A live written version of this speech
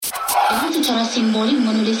Dengan secara simbolik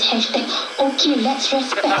menulis hashtag okay, let's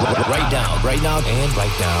respect. Right now, and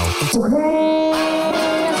right now.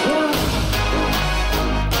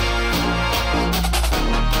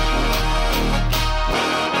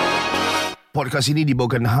 Podcast ini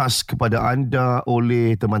dibawakan khas kepada anda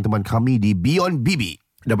oleh teman-teman kami di Beyond BB.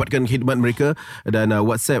 Dapatkan khidmat mereka dan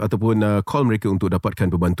WhatsApp ataupun call mereka untuk dapatkan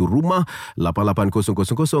pembantu rumah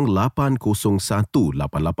 88000801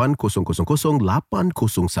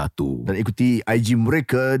 88000801 Dan ikuti IG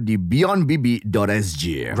mereka di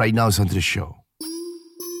beyondbb.sg. Right now, Santra Show.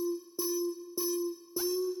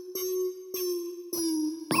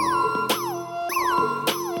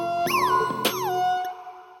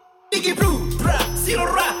 Tigi bru, bra,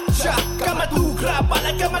 sirora, sha, kama tu gra,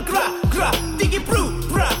 pala kama gra, gra. Tigi bru,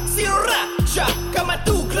 bra, sirora, sha, kama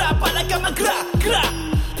tu gra, pala kama gra, gra.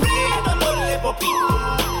 Prima molle popi,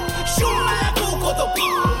 shuma lagu kotopi,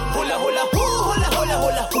 hula hula hu, hula hula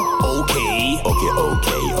hula hu.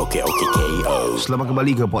 Okay. Selamat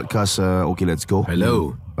kembali ke podcast Okay, Let's Go.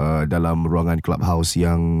 Hello. Dalam ruangan Clubhouse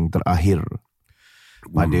yang terakhir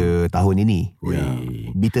pada tahun ini.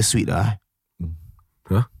 Bittersweet lah.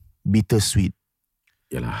 Huh? Bittersweet.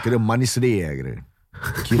 Yalah. Kira manis sedih lah kira.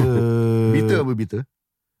 Bitter apa bitter?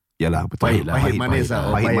 Yalah, betul. Pahit lah. Pahit manis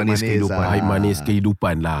lah. Pahit manis kehidupan. Pahit manis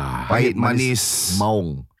kehidupan lah. Pahit manis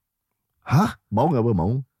maung. Hah? Maung apa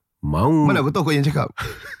maung? Maung. Mana aku tahu kau yang cakap?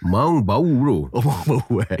 Maung bau bro. Oh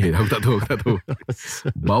bau Aku tak tahu.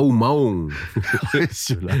 Bau maung.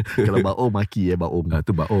 Kalau baung maki baung.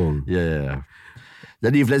 Tu baung. Yeah.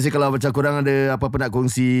 Jadi let's say kalau macam korang ada apa-apa nak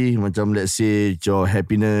kongsi, macam let's say your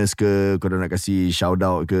happiness ke, korang nak kasih shout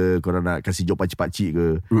out ke, korang nak kasih job pakcik-pakcik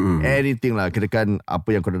ke, anything lah, kirakan apa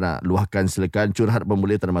yang korang nak luahkan, silakan curhat pun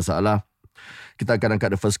boleh, tak ada masalah. Kita akan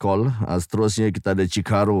angkat the first call. Seterusnya kita ada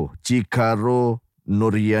Cikaro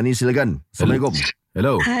Nuriani, silakan. Assalamualaikum.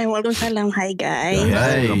 Hello. Hai, waalaikumsalam. Hai guys.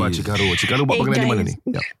 Hai, khabar Cikaro buat panggilan di mana ni?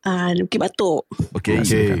 Bukit Batok. Okay.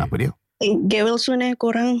 Silakan, apa dia? Get well soon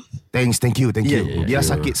korang. Thank you. Yeah. Dia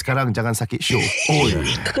sakit sekarang, jangan sakit show.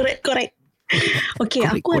 Correct. Okay,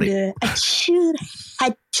 aku ada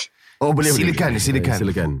curhat. Oh boleh.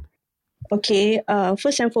 Silakan. Okay,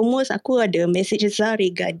 first and foremost, aku ada message Zah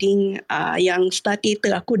regarding yang Star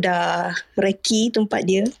Theatre. Aku dah reki tempat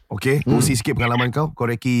dia. Okay, kongsi sikit pengalaman kau. Kau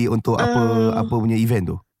reki untuk apa punya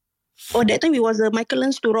event tu? Oh, that time it was the Michael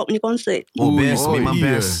Learns to Rock punya concert. Memang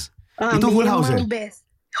best. Itu full house best.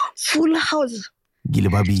 Full house. Gila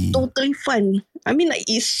babi. Totally fun. I mean like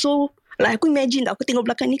it's so, like aku imagine aku tengok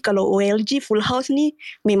belakang ni, kalau OLG full house ni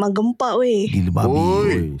memang gempak weh. Gila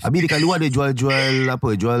babi. Habis dekat luar ada jual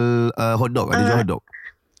apa? Jual hotdog. Ada jual hotdog?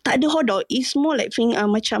 Tak ada hotdog. It's more like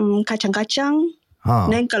macam kacang-kacang.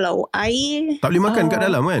 Dan kalau air, Tak boleh makan kat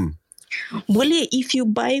dalam kan? boleh if you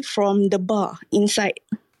buy from the bar inside.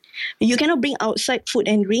 You cannot bring outside food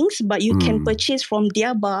and drinks, but you can purchase from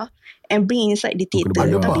their bar and bring inside the theatre.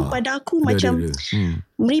 Tapi pada aku macam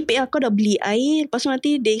meripik, aku dah beli air, lepas tu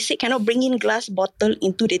nanti they say cannot bring in glass bottle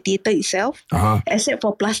into the theatre itself, except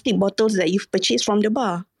for plastic bottles that you've purchased from the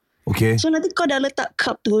bar. Okay. So nanti kau dah letak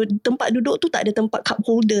cup tu, tempat duduk tu tak ada tempat cup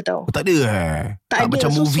holder tau. Tak ada Tak ada,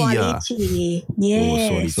 macam so movie lah.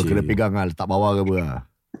 Yes. So kena pegang lah, letak bawah ke apa lah.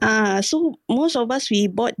 So most of us we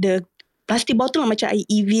bought the plastic bottle macam air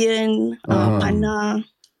Evian, Pana.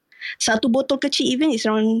 Satu botol kecil Evian is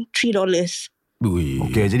around $3.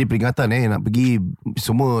 Okay, jadi peringatan nak pergi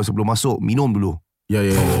semua sebelum masuk minum dulu. Ya.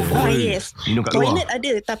 Yes. Minum kat luar. Toilet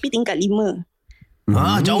ada tapi tingkat 5.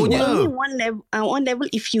 Jauhnya. Only one level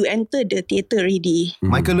if you enter the theatre already.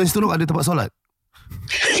 Michael Learns to Rock ada tempat solat?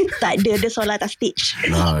 Tak ada solat atas stage.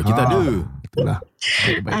 Kita ada. Itulah.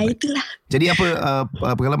 Itulah. Jadi apa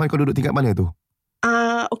pengalaman kau duduk tingkat mana tu?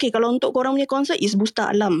 Okay, kalau untuk korang punya konsert is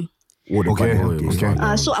Bustalam. Okay.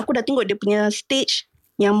 So aku dah tengok dia punya stage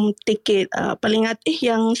yang tiket paling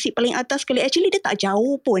yang seat paling atas sekali. Actually dia tak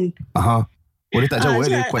jauh pun. Dia tak jauh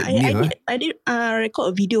dia quite near. I did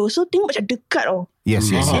record a video. So tengok macam dekat tau. Yes.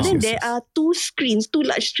 And then there are two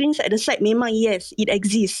large screens at the side. Memang yes, it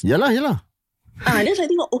exists. Yalah. Then saya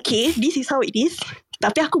tengok, okay, this is how it is.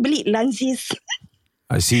 Tapi aku beli Lanzis.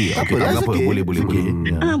 I see. Okay, tak apa. Boleh.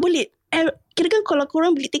 Boleh. Kira-kira kalau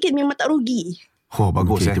korang beli tiket memang tak rugi.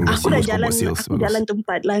 Bagus. Aku dah jalan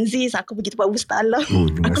tempat Lanzis. Aku pergi tempat Bustalam.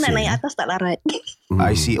 Aku nak naik atas tak larat.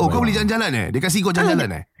 I see. Kau boleh jalan-jalan Dia kasih kau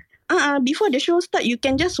jalan-jalan before the show start, you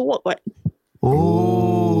can just walk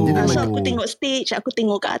So aku tengok stage, aku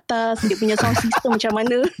tengok ke atas dia punya sound system macam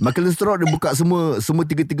mana. Michael Learns to Rock dia buka semua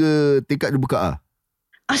 3 tingkat dia buka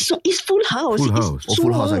So it's full house.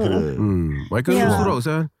 Full house lah kira. Michael Learns to Rock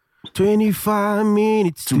 25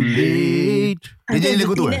 minutes too late. Dia jadi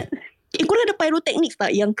lagu tu korang ada pyrotechnics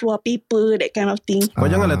tak yang keluar paper, that kind of thing?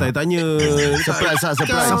 Kau janganlah tanya-tanya. Surprise Nak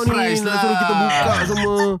lah. suruh kita buka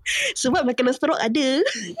semua. Sebab makanan stroke ada.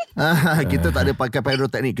 Kita tak ada pakai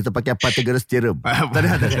pyrotechnic. Kita pakai Pythagoras theorem. Tak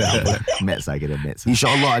ada. Maths lah, kira maths.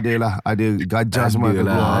 InsyaAllah ada gajah semua Ada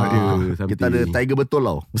lah, ada. Kita ada tiger betul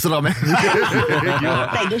tau. Seram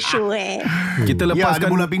Tiger show Kita Ya, ada lepaskan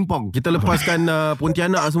bola pingpong. Kita lepaskan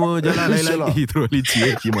Pontianak semua jalan lagi terus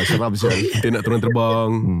licin. Cuma seram sial. Kita nak turun terbang.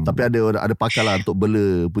 Tapi ada pakar lah untuk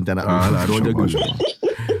bela Pontianak. Lah, orang jaga.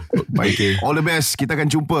 Baik, all the best. Kita akan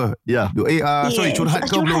jumpa. Ya. Sorry, Yes, curhat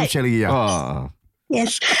kau belum curhat. share lagi ya?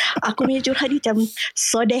 Yes. Aku punya curhat ni macam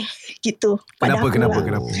sodeh gitu. pada Kenapa? aku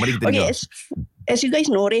lah. Mari kita Okay, dengar. as you guys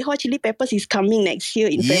know, Red Hot Chili Peppers is coming next year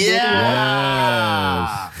in February.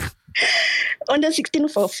 On the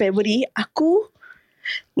 16th of February, aku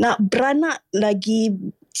nak beranak lagi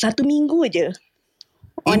 1 minggu je.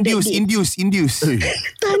 Induce.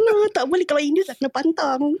 Tak boleh. Kalau Indius tak kena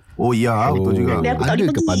pantang. Oh ya, betul juga. Dan aku tak Ada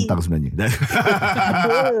boleh ke pergi. pantang sebenarnya?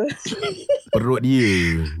 Perut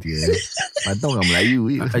dia. Pantang orang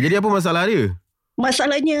Melayu. Jadi apa masalah dia?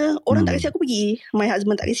 Masalahnya orang tak kasi aku pergi. My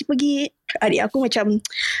husband tak kasi pergi. Adik aku macam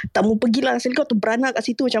tak mau pergilah. Asal kau tu beranak kat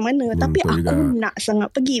situ macam mana. Tapi betul aku juga. nak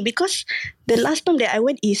sangat pergi. Because the last time that I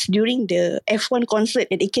went is during the F1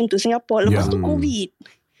 concert that they came to Singapore. Lepas tu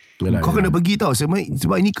COVID. Kau kena pergi tau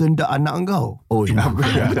sebab ini kehendak anak kau. Oh ya.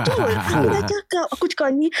 Betul. Aku dah cakap. Aku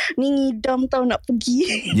cakap ni ngidam tau nak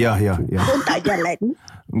pergi. Ya. Pun tak jalan.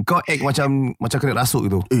 Kau act macam kena rasuk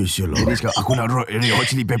gitu. Sial Jadi cakap aku nak rock Hot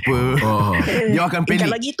Chili Pepper. Dia akan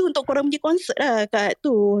Kalau panik. gitu untuk korang pergi konsert lah kat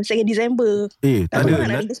tu 2 Disember. Tak Aku ada.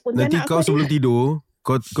 nak ada spontan Nanti nak kau aku sebelum ada. tidur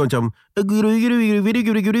kau macam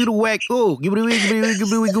whack. Oh, give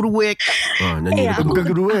whack. Nyanyi Aku bukan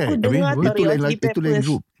guru Aku dengar tau Itu lain Red Hot Chili itu lain Peppers.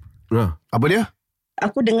 group. Apa dia?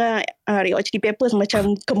 Aku dengar Red Hot Chili Peppers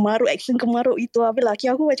macam kemaruk, action kemaruk itu. Habis laki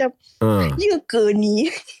aku macam, ya ke ni?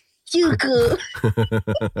 Ya ke?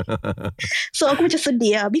 So aku macam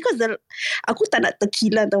sedih lah. Because aku tak nak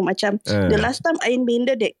terkilan tau. Macam the last time Iron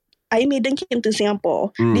Maiden came to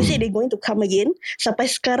Singapore, they say they're going to come again. Sampai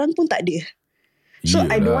sekarang pun tak ada. So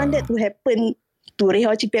I don't want that to happen to Red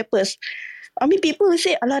Hot Chili Peppers. I mean people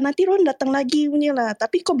say, alah nanti Ron datang lagi punya lah.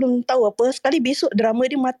 Tapi kau belum tahu apa. Sekali besok drama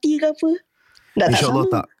dia mati ke apa. Dah InsyaAllah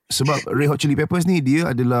sama. tak. Sebab Red Hot Chili Peppers ni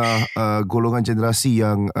dia adalah golongan generasi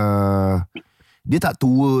yang dia tak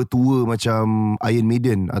tua macam Iron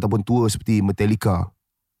Maiden ataupun tua seperti Metallica.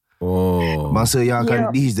 Masa yang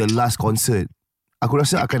akan this is the last concert. Aku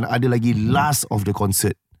rasa akan ada lagi last of the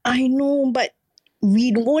concert. I know, but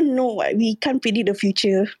we don't know. We can't predict the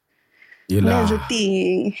future. Yelah. That's the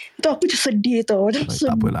thing. Tu aku macam sedih tau. Tak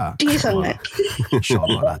apalah. Sedih sangat.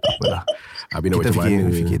 InsyaAllah lah, tak apalah. Habis nak Kita macam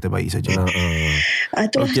mana? fikir terbaik saja.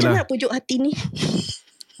 Itulah Okey macam lah. nak pujuk hati ni.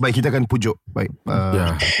 Baik, kita akan pujuk. Baik,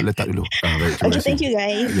 letak dulu. Baik, terima Okay, kasih. thank you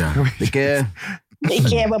guys. Ya. Take care. Take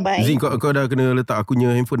care, bye-bye. Zin, kau dah kena letak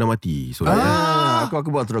akunya handphone dah mati. Sorry.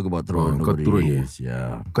 Aku buat terus. Kau turun je.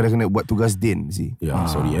 Ya. Kau dah kena buat tugas Din si.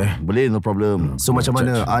 Sorry Boleh, no problem. So macam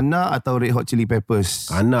mana? Anak atau Red Hot Chili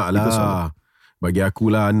Peppers? Anak Itu soalan. lah. Bagi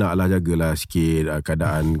akulah anak lah, jagalah sikit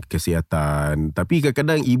keadaan kesihatan. Tapi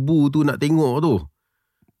kadang-kadang ibu tu nak tengok tu.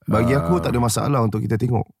 Bagi aku tak ada masalah untuk kita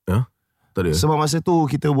tengok. Tak ada. Sebab masa tu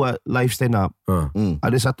kita buat live stand up,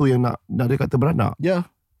 ada satu yang nak dia kata beranak. Ya.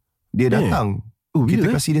 Dia datang. Kita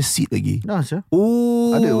bila, kasih dia seat lagi. Nah, Syah.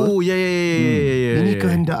 Ada apa? Ya. Ini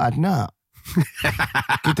kehendak anak.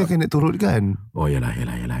 Kita kena turutkan. Oh, yalah.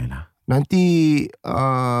 Nanti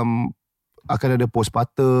akan ada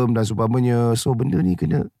postpartum dan seumpamanya. So benda ni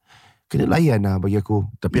kena layan lah bagi aku.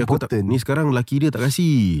 Tapi aku tak, ni sekarang laki dia tak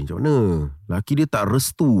kasi. Macam mana? Laki dia tak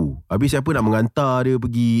restu. Habis siapa nak mengantar dia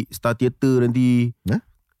pergi Star Theatre nanti?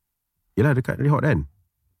 Yelah, dekat Red Hot kan?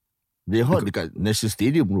 Red Hot dekat National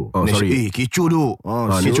Stadium bro. Oh, sorry. Kecoh tu.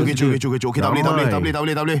 Kecoh. Okay, tak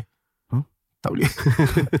boleh. Tak boleh.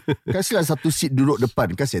 Kasihlah satu seat duduk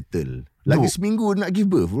depan. Kan settle. Lagi seminggu nak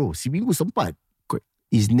give birth bro. Seminggu sempat.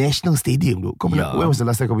 Is National Stadium tu. When was the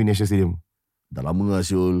last time kau pergi National Stadium? Dah lama lah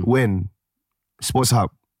Syul. When? Sports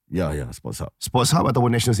Hub. Ya, Sports Hub. Sports Hub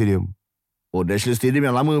ataupun National Stadium? Oh, National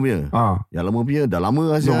Stadium yang lama punya. Yang lama punya. Dah lama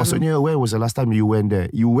lah No, maksudnya when was the last time you went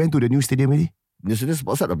there? You went to the new stadium ni? National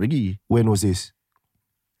Sports Hub dah pergi. When was this?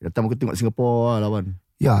 Datang aku tengok Singapore lah lawan.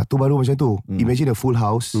 Ya, tu baru macam tu. Imagine a full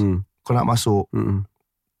house. Kau nak masuk.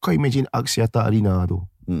 Kau imagine Axiata Arena tu.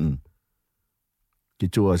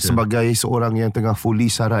 Kecoh lah Syah. Sebagai seorang yang tengah fully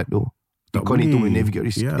syarat tu. Tak Kau need to boleh. navigate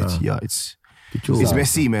this. It's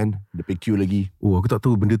messy man. Dia PQ lagi. Aku tak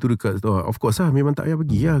tahu benda tu dekat tu. Of course lah, memang tak payah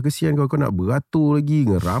pergi lah. Kesian kau nak beratur lagi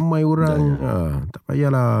dengan ramai orang. Tak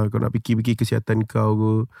payahlah kau nak fikir-fikir kesihatan kau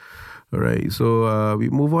ke. Alright, so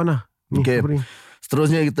we move on lah. Okay. Apa ni?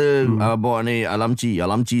 Seterusnya kita bawa ni Alamci.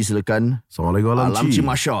 Alamci silakan. Assalamualaikum Alamci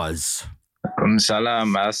Mashaz.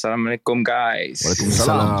 Waalaikumsalam. Assalamualaikum guys.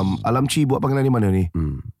 Waalaikumsalam. Alamci buat panggilan di mana ni?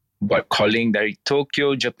 Buat calling dari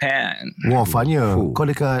Tokyo, Japan. Wah, fanya. Kau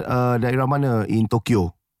dekat daerah mana in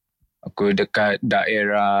Tokyo? Aku dekat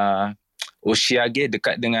daerah Oshiage,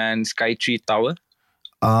 dekat dengan Skytree Tower.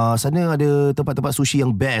 Sana ada tempat-tempat sushi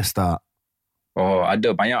yang best tak? Oh,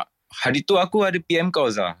 ada banyak. Hari tu aku ada PM kau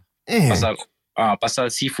Zah. Pasal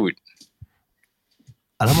seafood.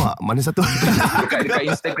 Alamak, mana satu?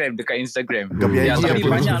 Dekat Instagram. Ya, tapi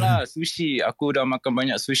banyak lah sushi. Aku dah makan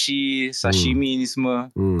banyak sushi, sashimi ni semua.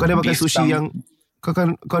 Kau ada makan sushi yang kau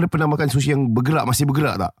ada pernah makan sushi yang masih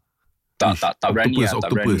bergerak tak? Tak berani lah, tak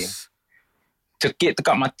berani. Cekik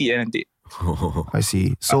tekak mati lah nanti. I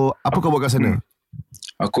see. So, apa kau buat kat sana?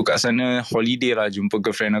 Aku kat sana holiday lah, jumpa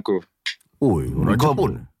girlfriend aku. Oh, orang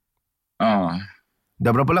Jepun.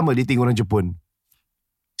 Dah berapa lama dating orang Jepun?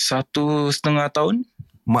 1.5 tahun.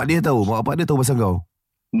 Mak dia tahu? Mak bapak dia tahu pasal kau?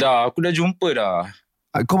 Dah, aku dah jumpa dah.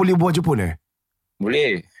 Kau boleh buat Jepun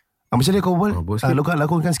Boleh. Macam mana kau buat?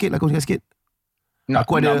 Lakonkan sikit. Nak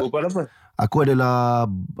buat apa? Aku adalah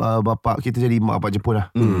bapak kita jadi mak bapak Jepun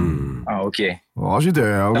lah. Okay.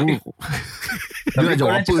 Cerita aku. Dia nak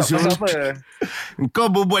jawab apa sih? Kau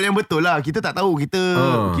berbual yang betul lah. Kita tak tahu.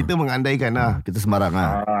 Kita mengandaikan lah. Kita sembarang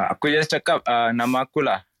lah. Aku just cakap nama aku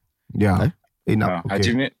lah. Ya. Nak.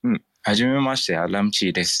 Hajime mashite, Alamci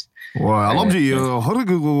desu. Wah, Alamci.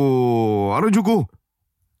 Harajuku.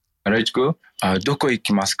 Doko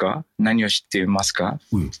ikimasu ka? Nani o shitemasu ka?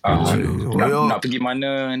 Nak pergi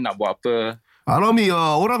mana? Nak buat apa? Alami,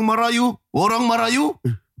 orang Melayu.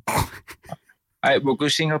 Boku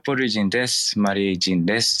Singapore jin desu, Malay jin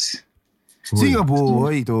desu. Singapura.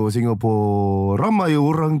 Ramai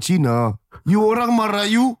orang Cina. You orang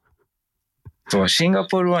Melayu? So,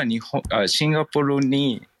 Singapore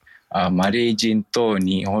ni Malay jin to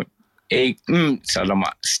Nihon.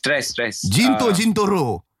 Stress.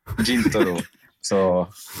 Jintoro. So,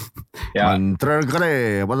 yeah. Mantra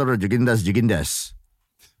kare. Apa tu? Jigindas.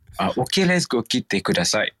 Okay, let's go. Kite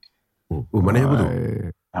kudasai. Mana yang betul?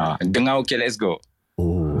 Dengar okay, let's go.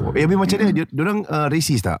 Habis macam mana? Diorang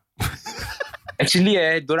racist tak? Actually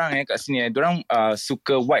diorang kat sini diorang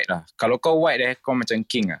suka white lah. Kalau kau white kau macam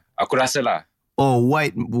king lah. Aku rasa lah.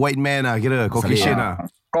 White man lah kira. Caucasian lah.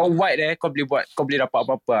 Kau white kau boleh dapat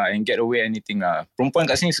apa-apa lah, and get away anything lah. Perempuan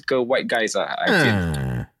kat sini suka white guys lah, I feel.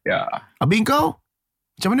 Yeah. Habis kau?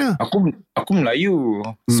 Macam mana? Aku Melayu.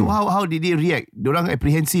 So how did they react? Diorang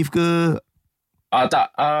apprehensive ke?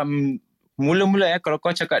 Tak. Mula-mula kalau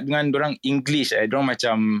kau cakap dengan diorang English diorang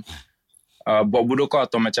macam buat bodoh kau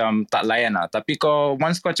atau macam tak layan lah. Tapi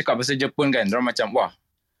once kau cakap bahasa Jepun kan, diorang macam wah,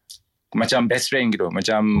 macam best friend gitu,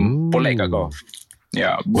 macam polite kat kau.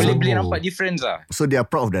 Ya, boleh nampak difference lah. So they are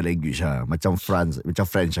proud of their language lah. Macam French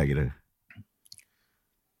lah kira.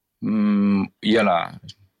 Iyalah.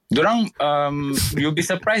 Diorang you'll be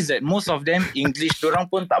surprised that most of them English diorang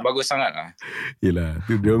pun tak bagus sangat lah. Yelah,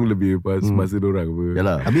 tu diorang lebih pas masa diorang apa.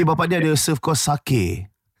 Yalah. Habis bapak dia ada serve kau sake.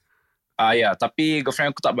 Ya, tapi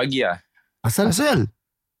girlfriend aku tak bagi lah. Asal?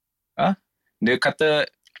 Dia kata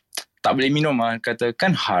tak boleh minum lah. Kata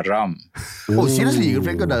kan haram. Seriously?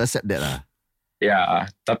 Girlfriend kau dah accept that lah? Ya,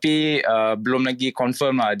 tapi belum lagi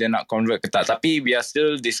confirm lah dia nak convert ke tak. Tapi we are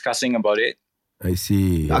still discussing about it. I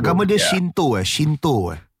see. Agama dia Shinto.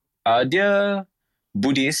 Dia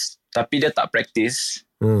Buddhist, tapi dia tak practice.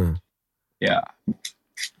 Ya.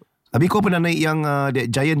 Habis kau pernah naik yang that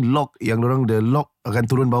giant log, yang orang the log akan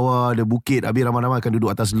turun bawah ada bukit, habis ramai-ramai akan duduk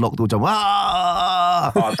atas log tu macam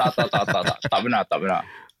Tak benar.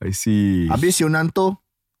 I see. Habis Yunanto?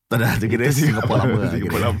 Tak dah, kira Singapura lama lah.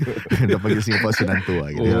 Dah panggil Singapura Yunanto lah.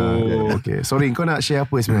 Okay. Sorry, kau nak share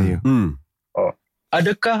apa sebenarnya?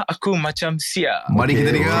 Adakah aku macam Sia? Mari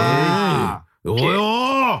kita dengar.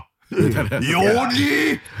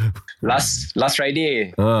 Yodi. Last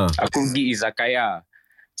Friday aku pergi Izakaya.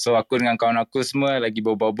 So aku dengan kawan aku semua lagi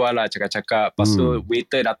berbual-bual lah, cakap-cakap. Lepas tu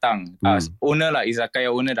waiter datang, owner lah,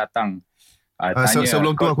 Izakaya owner datang. Tanya,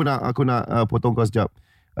 sebelum tu aku nak potong kau sekejap.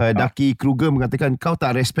 Daki Kruger mengatakan kau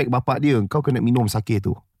tak respect bapak dia, kau kena minum sake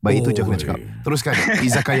tu. Baik, itu je aku nak cakap. Teruskan.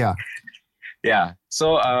 Izakaya. Yeah.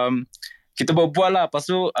 So kita berbual lah. Lepas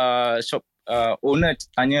tu shop owner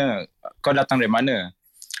tanya, kau datang dari mana?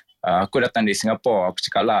 Aku datang dari Singapura. Aku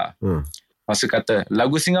cakap lah. Lepas tu kata,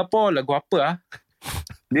 lagu Singapura, lagu apa lah?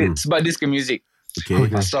 Sebab dia suka muzik. Okay.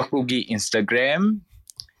 Lepas tu aku pergi Instagram,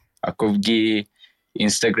 aku pergi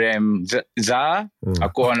Instagram Za,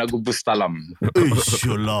 aku on lagu Bustalam.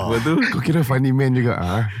 InsyaAllah. Betul? Kau kira funny man juga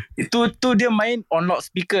Itu dia main on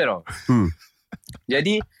loudspeaker tau.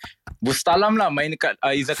 Jadi Bustalam lah main dekat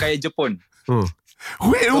Izakaya Japan.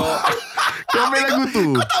 Wait, kau main lagu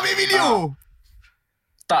tu? Kau tak ambil video?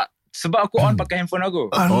 Tak, sebab aku on pakai handphone aku.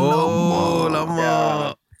 Oh,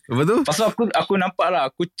 lama. Betul? Pasal aku nampak lah,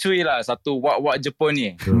 aku cuy lah satu wak-wak Jepun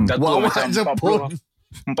ni. Dah tua Wak-wak macam Jepun.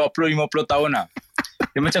 40-50 tahun lah.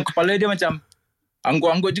 Dia macam kepala dia macam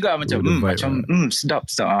anggut-anggut juga macam sedap.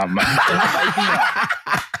 Tengah vibing lah.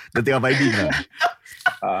 Dah tengah vibing lah.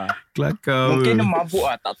 Kelakar. Mungkin dia mabuk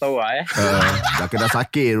lah, tak tahu lah Dah kena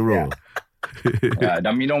sakit bro.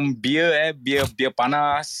 Dah minum beer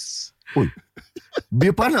panas. Oi,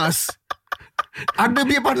 bir panas? Ada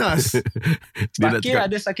bir panas? Sakit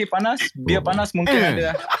ada sakit panas. Beer panas mungkin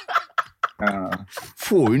ada.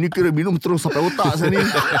 Ini kira minum terus sampai otak saya ni.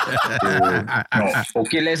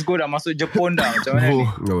 Okay, let's go. Dah masuk Jepun dah. Macam mana ni?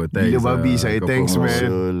 Gila babi saya. Thanks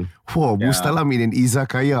man. Bustalam in an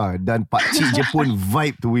izakaya dan pakcik Jepun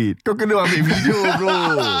vibe to it. Kau kena ambil video bro.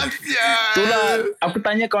 Itulah aku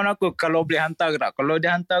tanya kawan aku kalau boleh hantar ke tak. Kalau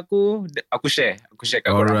dia hantar aku share kat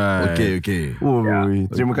korang. Alright. Okay.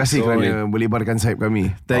 Terima kasih kerana melebarkan sayap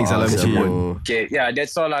kami. Thanks Salam Cik. Okay,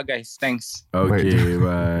 that's all lah guys. Thanks. Okay,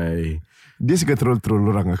 bye. Dia suka troll-troll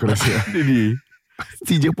orang aku rasa.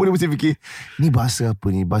 Si Jepun dia mesti fikir, ni bahasa apa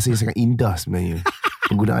ni? Bahasa yang sangat indah sebenarnya.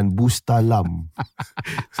 Penggunaan Bustalam.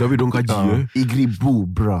 Sampai dong kaji Igibu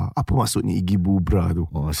bra. Apa maksudnya Igibu bra tu?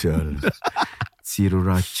 Oh sial.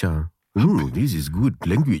 Sriracha. This is good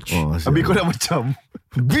language. Habis kau dah macam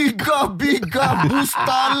Biga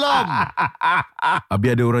Bustalam. Habis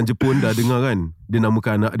ada orang Jepun dah dengar kan, dia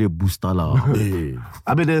namakan anak dia Bustalam.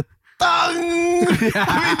 Habis dia Tang.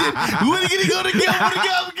 Gue gini kau regam.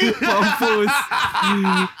 Mampus.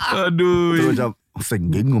 Aduh. Terus macam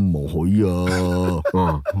senggeng ngomong ya.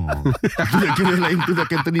 Kira lain tu dah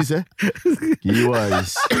Cantonese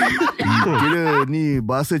Kiwais. Kira ni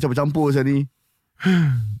bahasa campur-campur saya ni.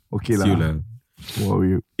 Okay lah.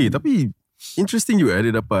 Tapi interesting juga dia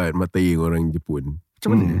dapat matai orang Jepun.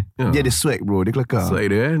 Macam mana? Dia ada swag bro. Dia kelakar. Swag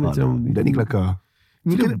dia kan macam Dan ni kelakar.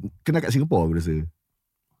 Ni kena kat Singapore aku rasa.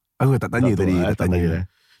 Aku tak tanya tadi. Tak tanya.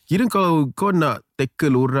 Kira kau nak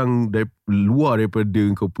tackle orang luar daripada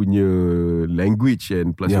kau punya language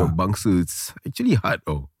and plus your bangsa, it's actually hard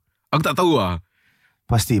tau. Aku tak tahu lah.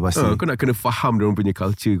 Pasti. Kau nak kena faham diorang punya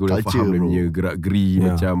culture. Kau nak faham dia punya gerak-geri.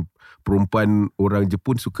 Macam perempuan orang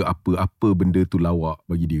Jepun suka apa benda tu lawak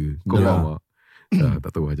bagi dia. Kau faham tak?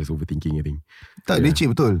 Tak tahu lah. Just overthinking I think. Tak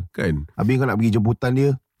leceh betul. Kan? Habis kau nak pergi jemputan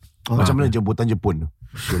dia. Macam mana jemputan Jepun?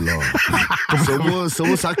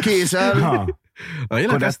 Semua sakit sal.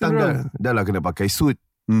 Kau datang dah lah kena pakai suit.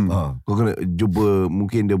 Kau kena jumpa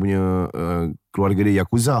mungkin dia punya keluarga dia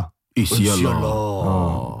Yakuza.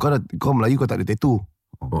 Sialah. Kau Melayu kau tak ada tattoo.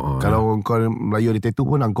 Kalau kau Melayu ada tattoo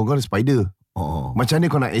pun angkong kau ada spider. Macam mana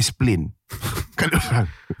kau nak explain? Kan orang.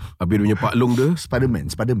 Habis dia punya paklong dia Spiderman.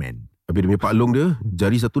 Habis dia punya paklong dia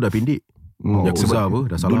jari satu dah pendek. Yakuza apa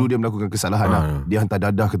dah salah. Dulu dia melakukan kesalahan lah. Dia hantar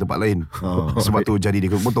dadah ke tempat lain. Sebab tu jari dia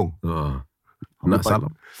kena potong. Nak salam.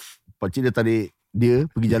 Pakcik dia tarik dia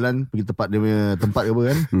pergi jalan, pergi tempat dia punya tempat ke apa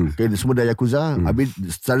kan. Semua dah Yakuza. Habis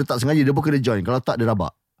secara tak sengaja dia pun kena join. Kalau tak dia rabak.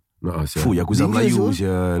 Yakuza Melayu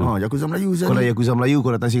sial. Yakuza Melayu sial. Kalau Yakuza Melayu kau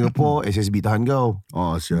datang Singapore, SSB tahan kau.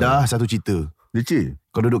 Sial. Dah satu cerita. Leceh.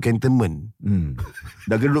 Kau duduk cantonment.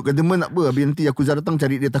 Dah kena duduk cantonment tak apa. Habis nanti Yakuza datang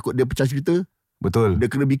cari dia, takut dia pecah cerita. Betul. Dia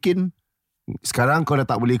kena bikin. Sekarang kau dah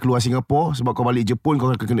tak boleh keluar Singapore. Sebab kau balik Jepun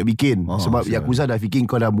kau kena bikin. Sebab Yakuza dah fikir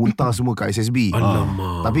kau dah muntah semua kat SSB.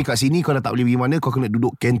 Alamak. Tapi kat sini kau dah tak boleh pergi mana. Kau kena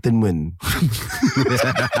duduk cantonment.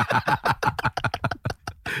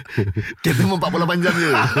 Cantonment 48 jam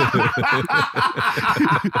je.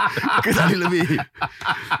 Kesali lebih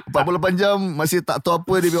 48 jam masih tak tahu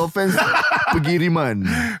apa dia punya offense. Pergi riman.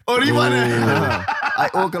 Riman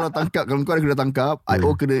IO kalau tangkap, kalau kau dah tangkap,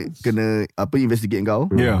 IO kena apa, investigate kau.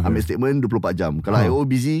 Ambil statement 24 jam. Kalau IO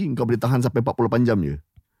busy, kau boleh tahan sampai 48 jam je.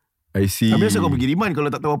 I see. Habis kau pergi riman kalau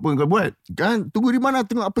tak tahu apa yang kau buat? Kan tunggu riman lah,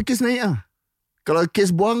 tengok apa kes naik lah. Kalau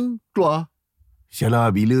kes buang, keluar.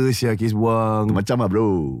 Sialah, bila kes buang. Macam lah bro.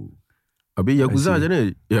 Habis Yakuza macam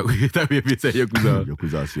mana? Tapi biasa Yakuza.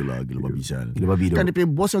 Yakuza sialah, gila babi sial. Gila babi tu. Kan dia punya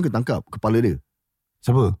bos yang ketangkap, kepala dia.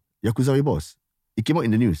 Siapa? Yakuza punya bos. It came out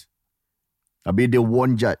in the news. Habis dia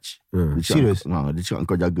warn judge. Serius? Dia cakap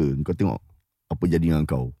kau jaga. Kau tengok apa jadi dengan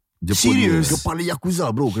kau. Serius? Kepala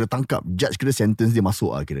Yakuza bro kena tangkap. Judge kena sentence dia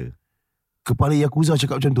masuk lah kira. Kepala Yakuza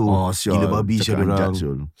cakap macam tu? Gila babi sial orang.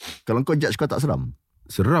 Kalau kau judge kau tak seram?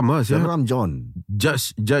 Seram lah sial. Seram John.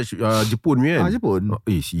 Judge Jepun ni kan? Jepun.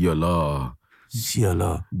 Sial lah.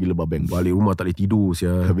 Sialah. Gila babeng. Balik rumah tak boleh tidur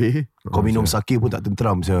sia. Habis Kau minum sake pun tak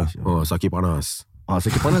tentram sia. Sakit panas.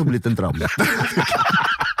 sakit panas boleh tentram.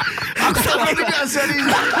 Aku tak pernah dengar sial ni.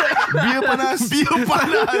 Bia panas.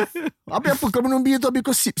 Habis apa kau minum bia tu, habis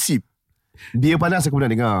kau sip-sip? Bia panas aku pernah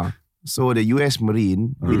dengar. So the US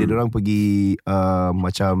Marine bila diorang pergi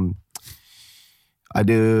macam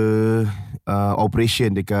ada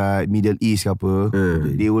operation dekat Middle East ke apa,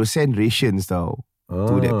 they will send rations tau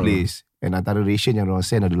to that place. And antara ration yang diorang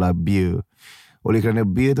send adalah beer. Oleh kerana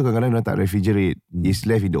beer tu kadang-kadang diorang tak refrigerate, it's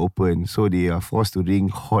left in the open, so they are forced to drink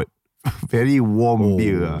hot very warm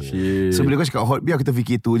beer lah. So bila kau cakap hot beer, aku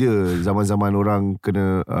terfikir tu je zaman-zaman orang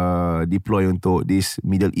kena deploy untuk this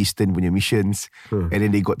Middle Eastern punya missions, and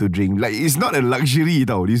then they got to drink. Like it's not a luxury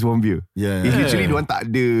tau, this warm beer. It's literally diorang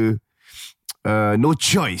tak ada no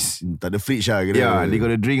choice. Tak ada fridge lah kira. Yeah, they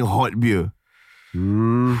gotta drink hot beer.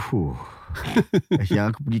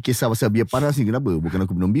 Yang aku pergi kisah pasal bia panas ni, kenapa? Bukan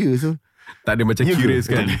aku minum bia so. Tak ada macam curious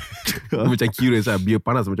kan. Macam curious lah, bia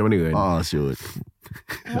panas macam mana kan. Shoot.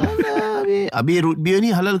 Habis root beer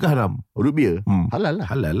ni halal ke haram? Root beer? Halal lah.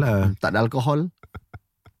 Halal lah. Tak ada alkohol.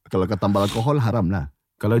 Kalau kau tambah alkohol, haram lah.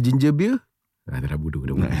 Kalau ginger beer, dah bodoh.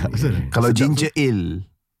 Kalau ginger ale,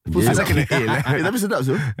 asal kena ale. Tapi sedap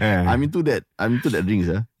so. I'm into that drinks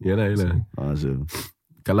lah. Yalah. So.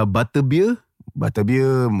 Kalau butter beer, butter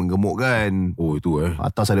beer menggemukkan. oh itu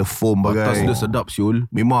Atas ada foam bagai. atas dia sedap siul.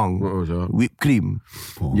 Memang whipped cream.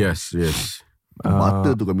 Yes.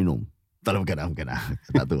 Butter tu kau minum. Tak lah, bukan lah.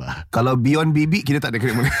 Tak tahu lah. Kalau beyond bibik, kita tak ada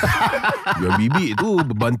kena. Yang bibik tu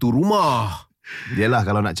bantu rumah. Yalah,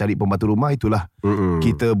 kalau nak cari pembantu rumah, itulah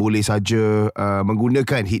kita boleh saja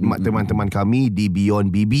menggunakan khidmat teman-teman kami di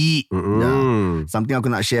Beyond Bibi. Something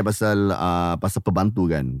aku nak share pasal pembantu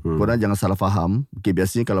kan. Korang jangan salah faham. Okay,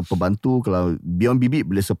 biasanya kalau pembantu, kalau Beyond Bibi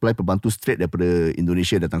boleh supply pembantu straight daripada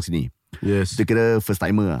Indonesia datang sini. Yes. Itu kira first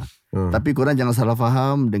timer lah. Tapi korang jangan salah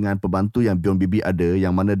faham dengan pembantu yang Beyond Bibi ada,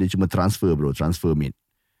 yang mana dia cuma transfer bro, transfer mate.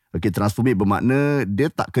 Okay, transfer mate bermakna dia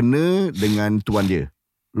tak kena dengan tuan dia.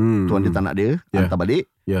 Tuan dia tak nak dia hantar balik,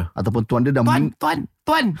 ataupun tuan dia dah Tuan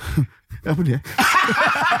apa dia?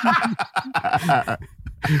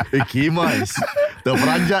 Kimas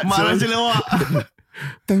terperanjat Marah je lawak.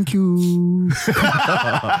 Thank you.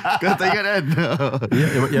 Kau tak ingat kan?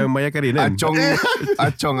 Yang Maya Karin kan?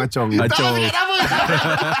 Acong Acong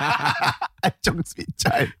sweet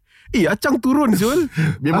child. Acang turun siul.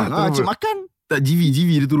 Memang cik makan. Tak GV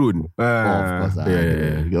dia turun. Of course lah.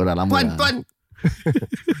 Dia orang lama lah. Tuan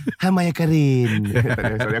Hai Maya Karin.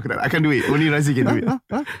 Sorry, aku tak akan duit. Only Razi kan duit.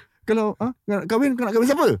 Kalau nak kahwin, kau nak kahwin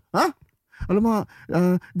siapa? Alamak,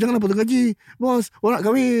 janganlah potong gaji. Bos, orang nak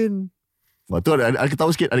kahwin. Tu ada ketawa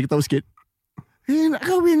sikit, nak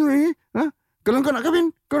kahwin ni. Kalau kau nak kahwin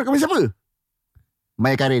siapa?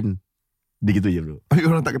 Maya Karin. Dia gitu je bro.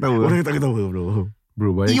 Orang tak ketawa. Orang tak ketawa bro.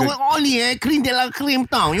 Bro, bayangkan You only krim dalam krim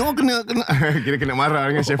tau. You kena kena marah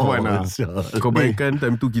dengan Chef Wan lah. Kau bayangkan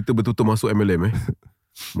time tu kita betul-betul masuk MLM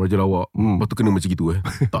Meraja lawak. Lepas tu kena macam gitu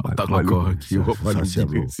Tak kelakar.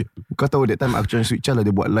 Kau tahu that time Acong Sweet Child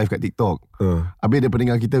ada buat live kat TikTok. Habis ada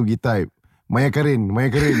pendengar kita pergi type Maya Karin.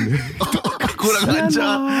 Kurang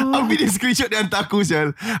ajar. Habis dia screenshot dia hantar aku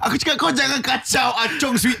sial. Aku cakap kau jangan kacau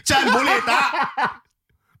Acong Sweet Child boleh tak?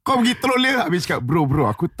 Kau pergi troll dia. Habis cakap bro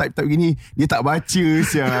aku type gini, dia tak baca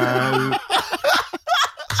sial.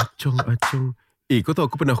 Acong kau tahu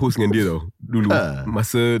aku pernah host dengan dia tau dulu.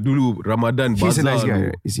 Masa dulu Ramadan He's a Bazaar nice guy.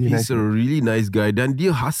 He's a really nice guy. Dan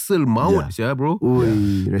dia hustle maut bro.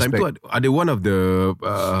 Time tu ada one of the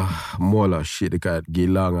mall lah shit dekat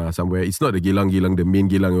Geylang somewhere. It's not the Geylang the main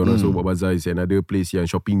Geylang orang so buat bazaar. It's another place yang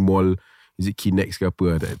shopping mall. Is it Kinex ke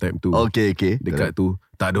apa that time tu. Okay. Dekat tu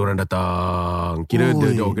tak ada orang datang. Kira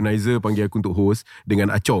the organizer panggil aku untuk host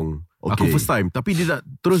dengan Acong. Aku first time. Tapi dia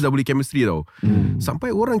dah boleh chemistry tau. Sampai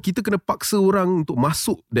kita kena paksa orang untuk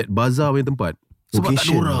masuk that bazaar punya tempat. Sebab tak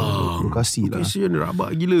ada orang. Lokasi lah. Location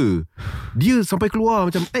rabak gila. Dia sampai keluar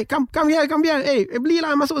macam come here.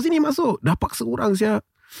 Belilah masuk sini masuk. Dah paksa orang siap.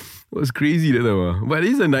 It was crazy that time. But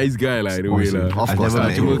he's a nice guy lah in a way lah. Of course lah.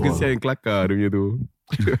 Cuma kesian yang kelakar dia punya tu.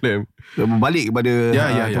 Balik kepada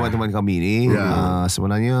teman-teman kami ni,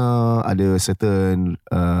 sebenarnya ada certain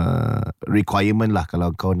requirement lah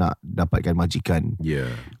kalau kau nak dapatkan majikan.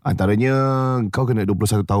 Antaranya kau kena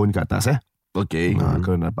 21 tahun ke atas Okay.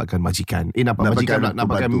 Kau nak dapatkan majikan. Nak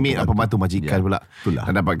dapatkan maid, pembantu majikan pula.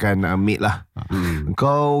 Nak dapatkan maid lah.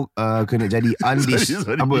 Kau kena jadi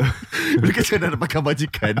Sorry. Apa? Bila kata nak pakai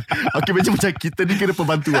majikan, okay, macam kita ni kena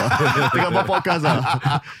pembantu lah. Tengah buat podcast lah.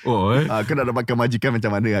 Kau nak pakai majikan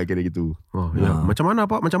macam mana lah, kira gitu. Macam mana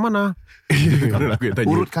Pak? Macam mana?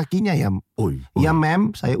 Urut kakinya ya. Ya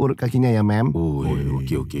ma'am, saya urut kakinya ya ma'am.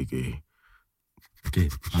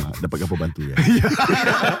 Okay. Dapatkan pembantu ya.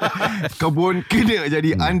 Kau pun kena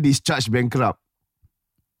jadi undischarged bankrupt.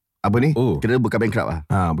 Apa ni? Kena bukan bankrupt lah.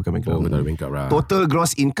 Bukan bankrupt. Betul bankrupt lah. Total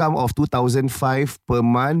gross income of 2,005 per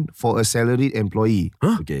month for a salaried employee.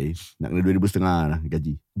 Okay. Nak kena 2,500 lah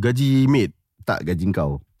gaji. Gaji maid? Tak, gaji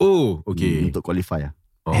kau. Okay. Untuk qualify lah.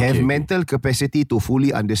 Have mental capacity to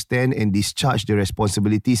fully understand and discharge the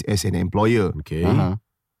responsibilities as an employer. Okay.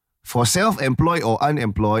 For self-employed or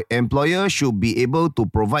unemployed, employer should be able to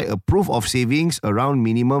provide a proof of savings around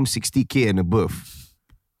minimum 60k and above.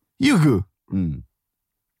 You ke?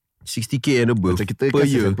 60k and above. Macam kita per kan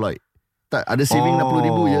year. self-employed. Tak, ada saving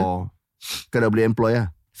 60,000 je. Kau dah boleh employ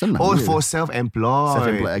lah. Senang je. For self-employed.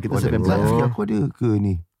 Self-employed. Kita self-employed. Fikir aku ada ke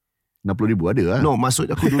ni? 60,000 ada lah. No, maksud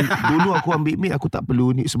aku dulu aku ambil maid, aku tak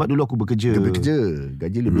perlu ni. Sebab dulu aku bekerja.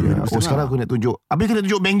 Gaji lebih. Sekarang aku nak tunjuk. Habis kena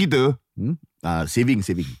tunjuk bank kita. Saving.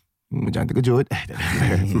 Jangan terkejut.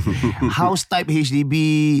 House type HDB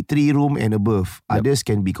 3 room and above. Others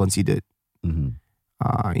can be considered.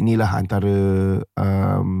 Inilah antara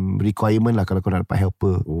requirement lah kalau kau nak dapat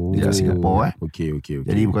helper dekat Singapore. Okay.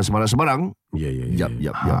 Jadi bukan sembarang-sembarang. Yap.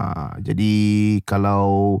 Jadi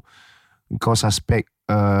kalau kau suspect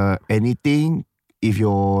anything, if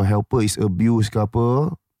your helper is abused ke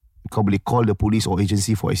apa, kau boleh call the police or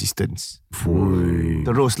agency for assistance.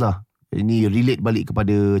 Teruslah. Ini relate balik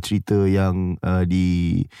kepada cerita yang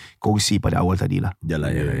dikongsi pada awal tadi lah.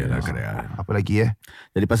 Yalah, correct. Apa lagi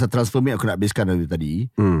Jadi pasal transfer maid aku nak habiskan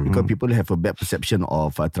tadi. Because people have a bad perception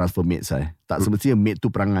of transfer maids. Tak semestinya maid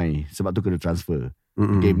tu perangai. Sebab tu kena transfer.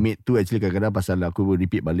 Okay, maid tu actually kadang-kadang pasal aku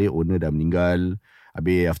repeat balik, owner dah meninggal.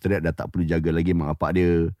 Habis after that dah tak perlu jaga lagi mak bapak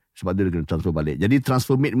dia. Sebab tu dia kena transfer balik. Jadi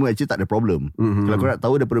transfer maid mu actually tak ada problem. Kalau kau nak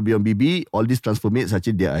tahu daripada Beyond BB, all these transfer maids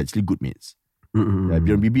actually they are actually good maids.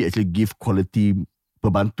 Beyond BB actually give quality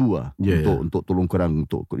pembantu lah untuk tolong korang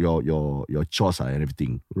untuk your chores lah and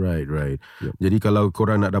everything. Right. Jadi kalau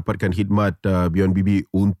korang nak dapatkan khidmat Beyond BB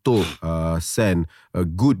untuk send a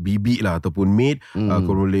good BB lah ataupun maid,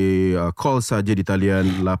 korang boleh call saja di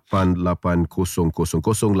talian 88000801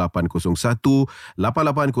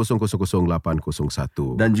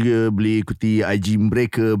 88000801 dan juga boleh ikuti IG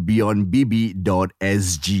mereka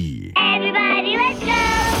beyondbb.sg. Everybody let's go.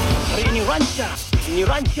 Hari ini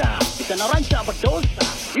ranca, kita nak ranca berdosa.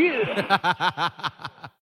 Yeah.